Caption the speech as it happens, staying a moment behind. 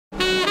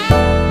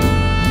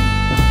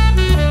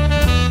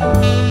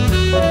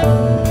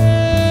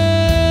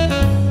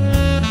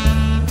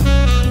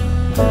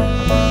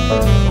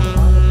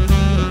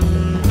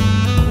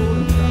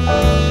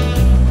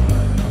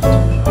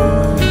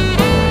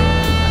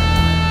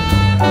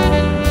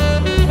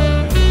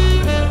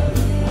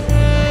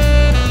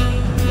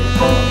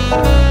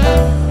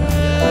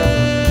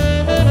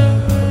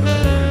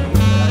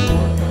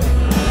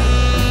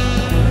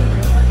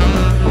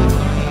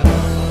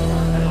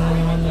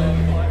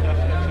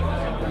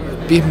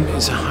BIM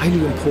is a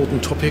highly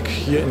important topic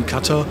here in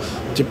Qatar.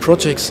 The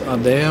projects are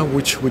there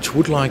which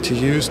would like to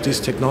use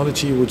this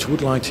technology, which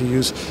would like to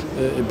use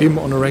BIM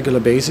on a regular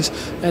basis,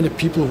 and the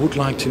people would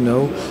like to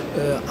know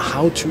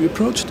how to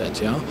approach that,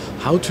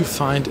 how to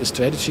find a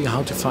strategy,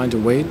 how to find a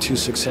way to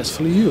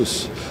successfully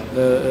use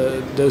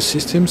those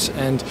systems.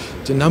 And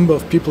the number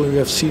of people we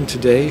have seen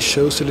today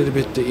shows a little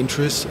bit the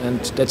interest, and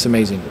that's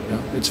amazing.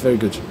 It's very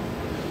good.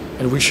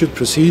 And we should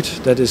proceed.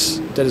 That is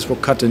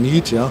what Qatar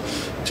needs,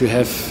 to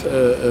have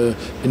a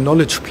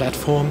knowledge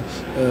platform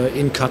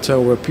in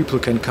Qatar where people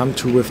can come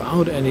to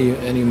without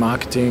any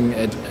marketing,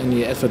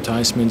 any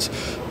advertisements.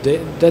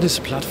 That is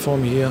a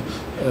platform here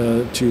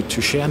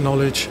to share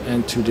knowledge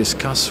and to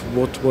discuss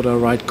what are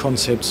right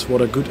concepts,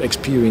 what are good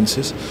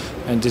experiences,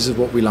 and this is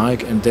what we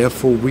like. And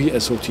therefore, we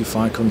as HOCHTIEF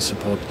ViCon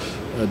support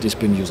these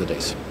BIM User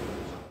Days.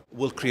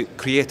 We'll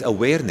create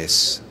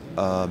awareness.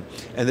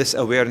 And this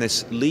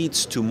awareness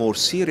leads to more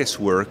serious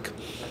work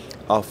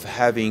of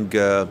having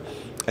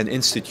an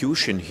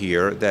institution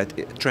here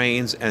that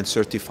trains and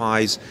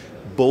certifies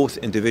both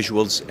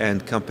individuals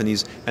and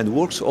companies, and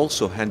works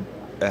also hand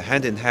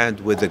in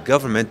hand with the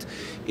government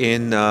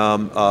in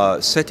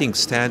setting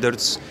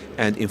standards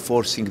and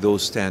enforcing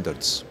those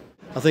standards.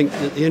 I think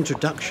that the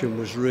introduction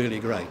was really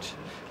great.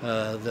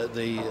 Where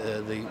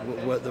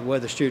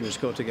the students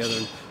got together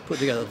and put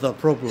together the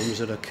problems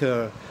that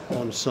occur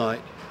on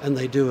site, and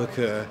they do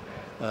occur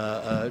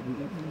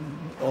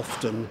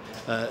often,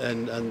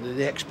 and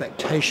the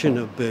expectation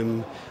of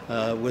BIM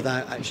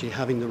without actually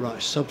having the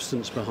right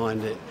substance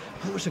behind it.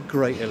 That was a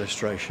great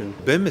illustration.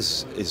 BIM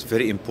is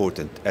very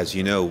important. As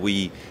you know,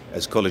 we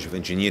as College of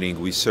Engineering,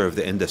 we serve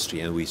the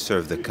industry and we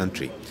serve the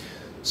country.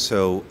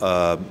 So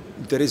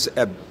there is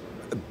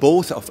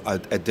both of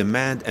a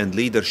demand and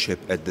leadership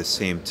at the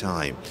same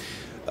time.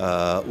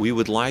 We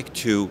would like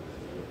to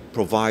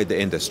provide the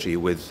industry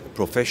with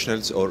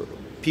professionals or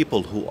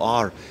people who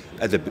are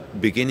at the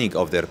beginning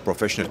of their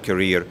professional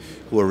career,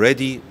 who are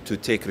ready to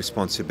take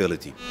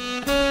responsibility.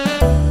 I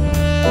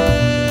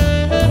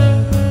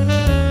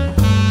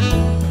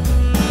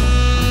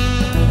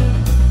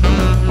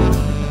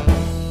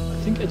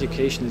think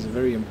education is a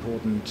very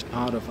important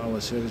part of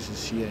our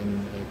services here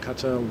in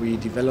Qatar. We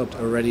developed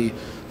already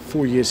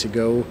 4 years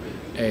ago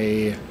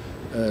a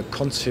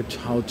concept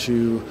how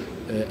to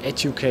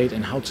educate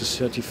and how to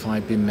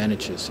certify BIM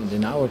managers. And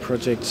in our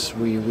projects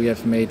we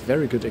have made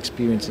very good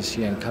experiences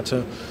here in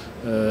Qatar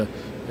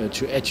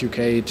to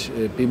educate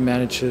BIM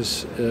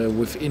managers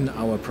within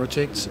our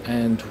projects,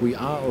 and we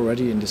are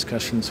already in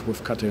discussions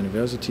with Qatar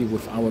University,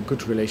 with our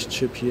good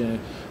relationship here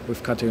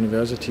with Qatar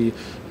University,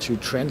 to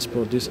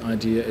transport this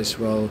idea as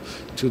well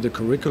to the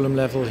curriculum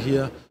level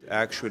here.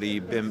 Actually,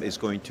 BIM is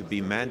going to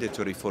be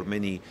mandatory for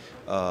many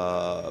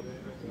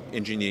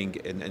engineering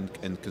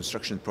and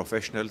construction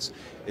professionals.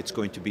 It's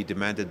going to be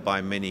demanded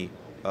by many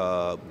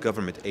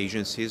government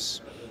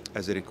agencies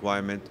as a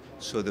requirement.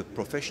 So the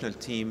professional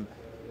team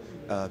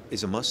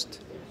is a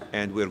must,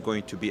 and we're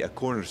going to be a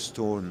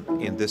cornerstone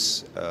in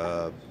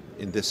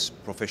this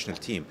professional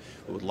team.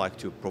 We would like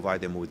to provide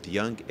them with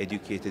young,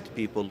 educated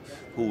people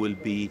who will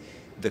be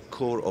the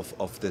core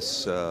of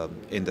this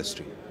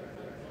industry.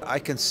 I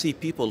can see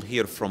people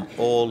here from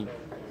all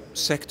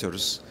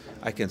sectors.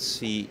 I can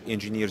see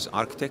engineers,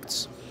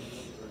 architects.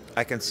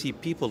 I can see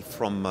people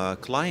from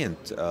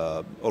client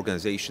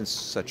organizations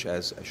such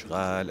as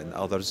HOCHTIEF and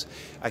others.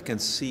 I can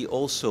see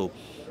also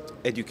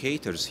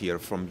educators here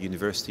from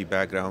university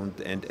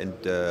background and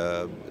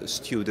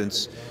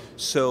students.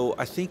 So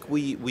I think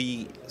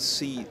we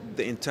see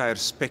the entire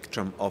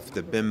spectrum of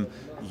the BIM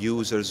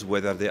users,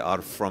 whether they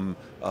are from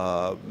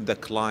the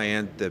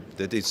client,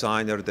 the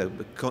designer, the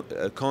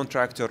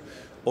contractor,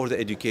 or the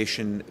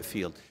education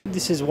field.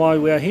 This is why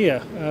we are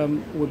here.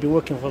 We've been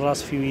working for the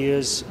last few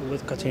years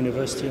with Qatar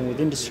University and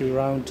with industry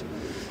around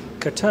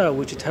Qatar,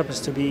 which it happens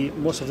to be,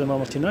 most of them are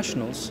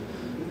multinationals,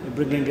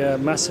 bringing a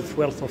massive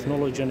wealth of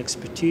knowledge and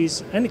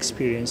expertise and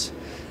experience.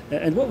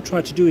 And what we're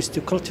trying to do is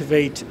to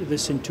cultivate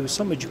this into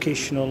some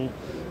educational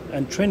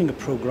and training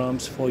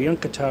programs for young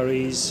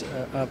Qataris,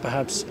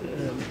 perhaps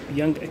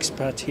young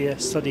expats here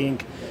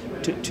studying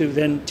to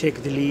then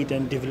take the lead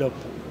and develop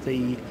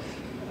the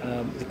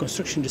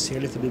construction industry a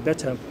little bit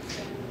better.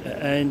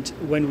 And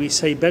when we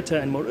say better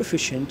and more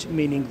efficient,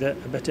 meaning that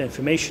a better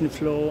information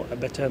flow, a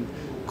better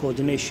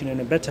coordination, and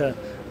a better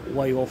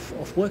way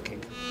of working.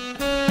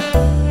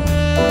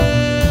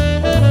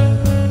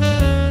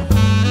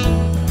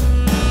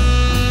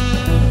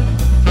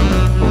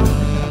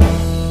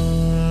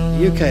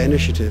 The UK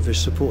initiative is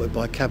supported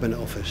by Cabinet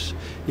Office.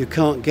 You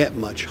can't get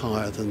much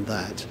higher than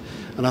that.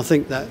 And I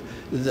think that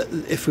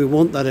if we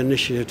want that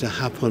initiative to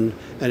happen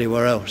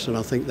anywhere else, and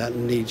I think that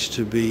needs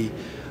to be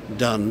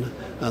done.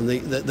 And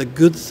the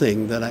good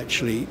thing that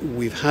actually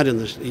we've had in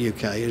the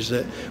UK is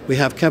that we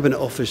have Cabinet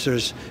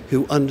officers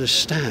who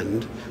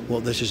understand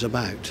what this is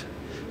about.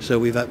 So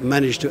we've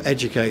managed to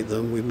educate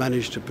them, we've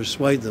managed to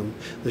persuade them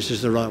this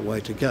is the right way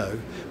to go,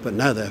 but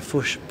now they're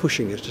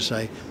pushing us to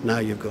say, now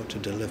you've got to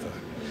deliver.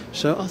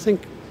 So I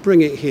think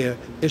bring it here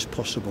is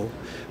possible,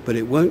 but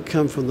it won't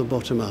come from the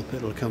bottom up,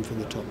 it'll come from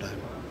the top down.